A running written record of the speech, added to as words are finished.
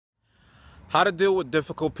How to deal with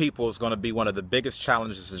difficult people is going to be one of the biggest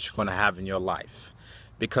challenges that you're going to have in your life.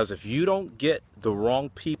 Because if you don't get the wrong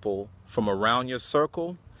people from around your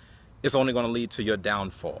circle, it's only going to lead to your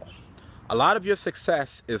downfall. A lot of your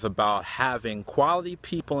success is about having quality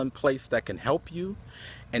people in place that can help you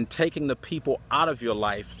and taking the people out of your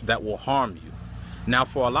life that will harm you. Now,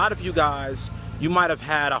 for a lot of you guys, you might have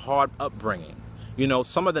had a hard upbringing. You know,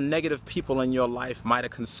 some of the negative people in your life might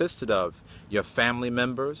have consisted of your family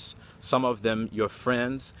members, some of them your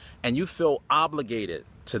friends, and you feel obligated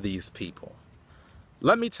to these people.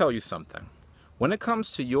 Let me tell you something. When it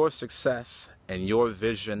comes to your success and your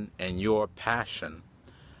vision and your passion,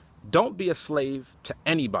 don't be a slave to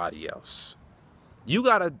anybody else. You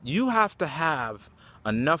have to have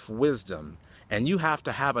enough wisdom and you have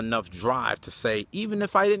to have enough drive to say, even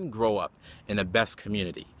if I didn't grow up in the best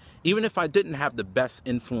community, even if I didn't have the best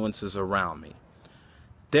influences around me,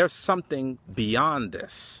 there's something beyond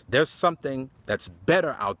this. There's something that's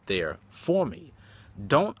better out there for me.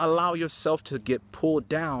 Don't allow yourself to get pulled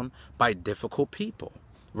down by difficult people,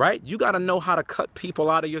 right? You got to know how to cut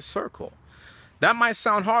people out of your circle. That might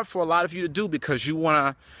sound hard for a lot of you to do because you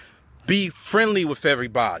want to be friendly with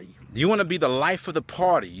everybody. You want to be the life of the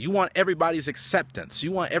party. You want everybody's acceptance.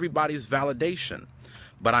 You want everybody's validation.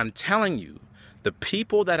 But I'm telling you, the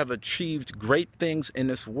people that have achieved great things in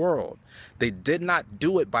this world, they did not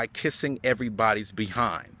do it by kissing everybody's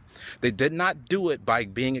behind. They did not do it by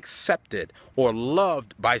being accepted or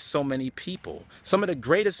loved by so many people. Some of the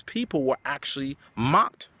greatest people were actually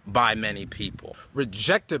mocked by many people,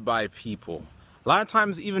 rejected by people, a lot of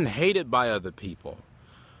times even hated by other people.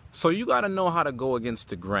 So you got to know how to go against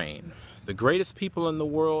the grain. The greatest people in the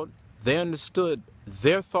world, they understood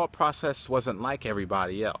their thought process wasn't like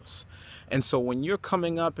everybody else. And so when you're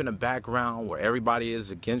coming up in a background where everybody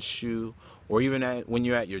is against you, or even when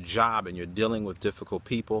you're at your job and you're dealing with difficult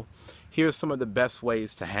people, here's some of the best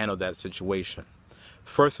ways to handle that situation.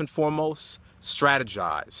 First and foremost,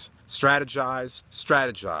 strategize. Strategize,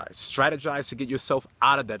 strategize. Strategize to get yourself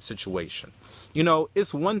out of that situation. You know,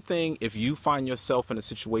 it's one thing if you find yourself in a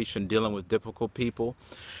situation dealing with difficult people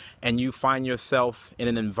and you find yourself in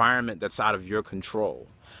an environment that's out of your control.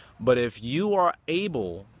 But if you are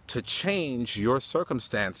able to change your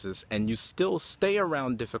circumstances and you still stay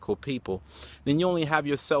around difficult people, then you only have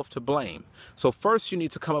yourself to blame. So first you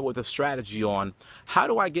need to come up with a strategy on how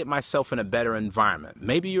do I get myself in a better environment?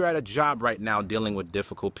 Maybe you're at a job right now dealing with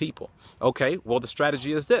difficult people. Okay, well the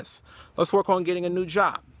strategy is this. Let's work on getting a new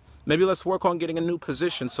job. Maybe let's work on getting a new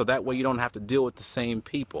position so that way you don't have to deal with the same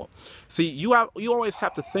people. See, you always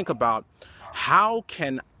have to think about how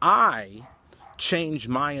can I change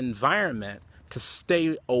my environment to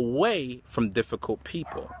stay away from difficult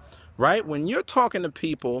people, right? When you're talking to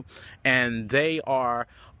people and they are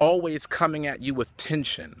always coming at you with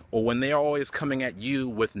tension, or when they are always coming at you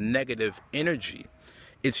with negative energy,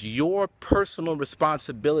 it's your personal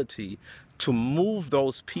responsibility to move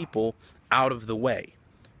those people out of the way.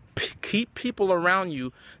 Keep people around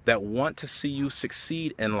you that want to see you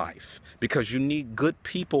succeed in life, because you need good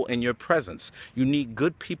people in your presence. You need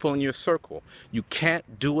good people in your circle. You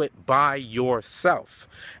can't do it by yourself.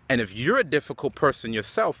 And if you're a difficult person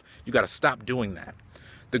yourself, you got to stop doing that.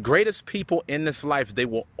 The greatest people in this life, they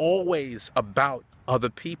were always about other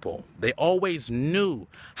people. They always knew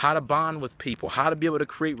how to bond with people, how to be able to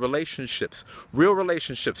create relationships, real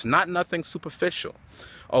relationships, not nothing superficial.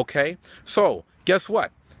 Okay? So guess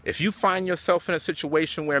what? If you find yourself in a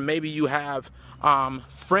situation where maybe you have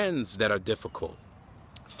friends that are difficult,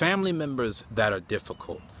 family members that are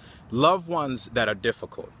difficult, loved ones that are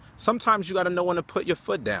difficult, sometimes you got to know when to put your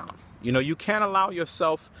foot down. You know, you can't allow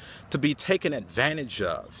yourself to be taken advantage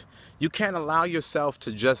of. You can't allow yourself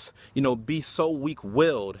to just, be so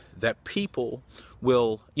weak-willed that people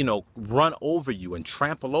will, run over you and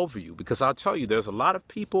trample over you. Because I'll tell you, there's a lot of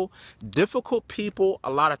people, difficult people,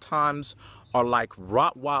 a lot of times are like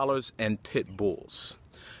Rottweilers and pit bulls.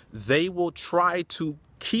 They will try to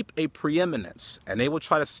keep a preeminence and they will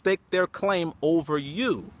try to stake their claim over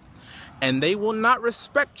you. And they will not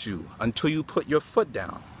respect you until you put your foot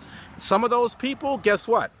down. Some of those people, guess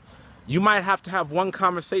what? You might have to have one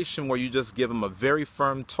conversation where you just give them a very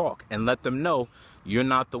firm talk and let them know you're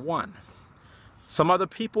not the one. Some other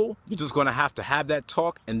people, you're just going to have that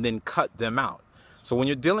talk and then cut them out. So when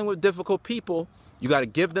you're dealing with difficult people, you got to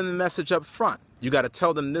give them the message up front. You got to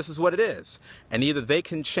tell them this is what it is. And either they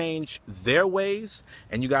can change their ways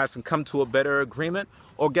and you guys can come to a better agreement,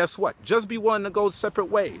 or guess what? Just be willing to go separate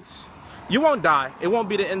ways. You won't die. It won't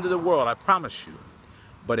be the end of the world, I promise you.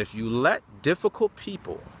 But if you let difficult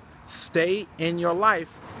people stay in your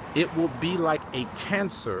life, it will be like a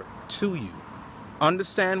cancer to you.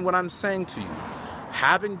 Understand what I'm saying to you.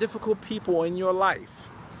 Having difficult people in your life,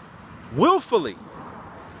 willfully,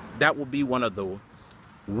 that will be one of the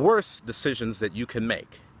worst decisions that you can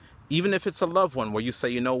make. Even if it's a loved one where you say,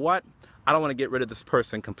 you know what, I don't want to get rid of this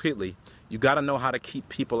person completely. You got to know how to keep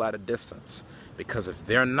people at a distance, because if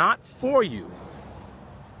they're not for you,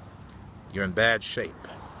 you're in bad shape.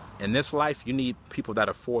 In this life, you need people that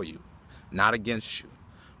are for you, not against you.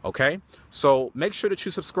 Okay? So make sure that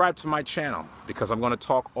you subscribe to my channel, because I'm going to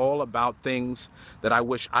talk all about things that I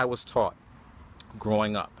wish I was taught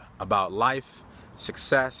growing up, about life,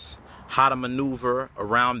 success, how to maneuver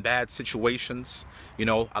around bad situations. You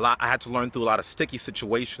know, I had to learn through a lot of sticky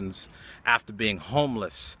situations after being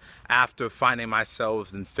homeless, after finding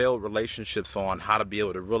myself in failed relationships, on how to be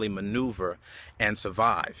able to really maneuver and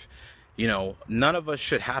survive. You know, none of us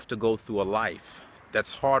should have to go through a life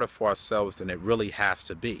that's harder for ourselves than it really has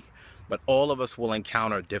to be. But all of us will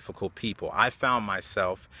encounter difficult people. I found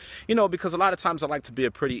myself, you know, because a lot of times I like to be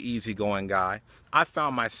a pretty easygoing guy. I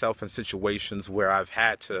found myself in situations where I've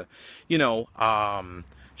had to, you know,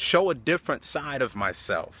 show a different side of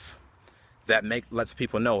myself that lets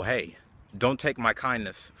people know, hey, don't take my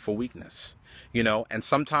kindness for weakness, you know. And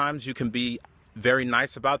sometimes you can be very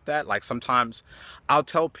nice about that. Like sometimes I'll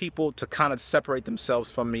tell people to kind of separate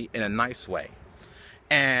themselves from me in a nice way.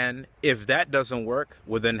 And if that doesn't work,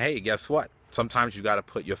 well then, hey, guess what? Sometimes you got to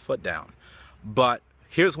put your foot down. But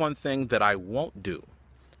here's one thing that I won't do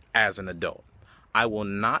as an adult. I will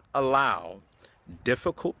not allow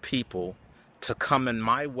difficult people to come in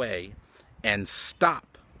my way and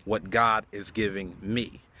stop what God is giving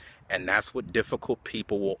me. And that's what difficult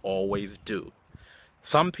people will always do.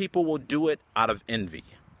 Some people will do it out of envy.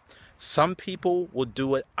 Some people will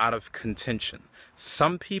do it out of contention.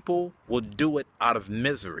 Some people will do it out of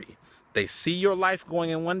misery. They see your life going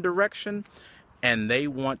in one direction and they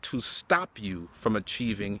want to stop you from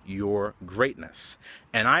achieving your greatness.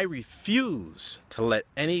 And I refuse to let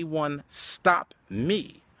anyone stop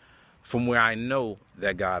me from where I know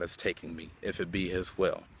that God is taking me, if it be His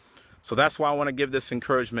will. So that's why I want to give this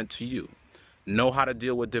encouragement to you. Know how to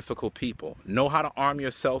deal with difficult people. Know how to arm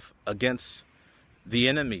yourself against the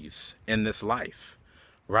enemies in this life,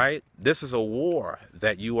 right? This is a war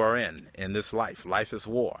that you are in this life. Life is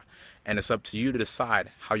war. And it's up to you to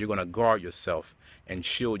decide how you're going to guard yourself and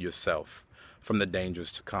shield yourself from the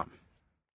dangers to come.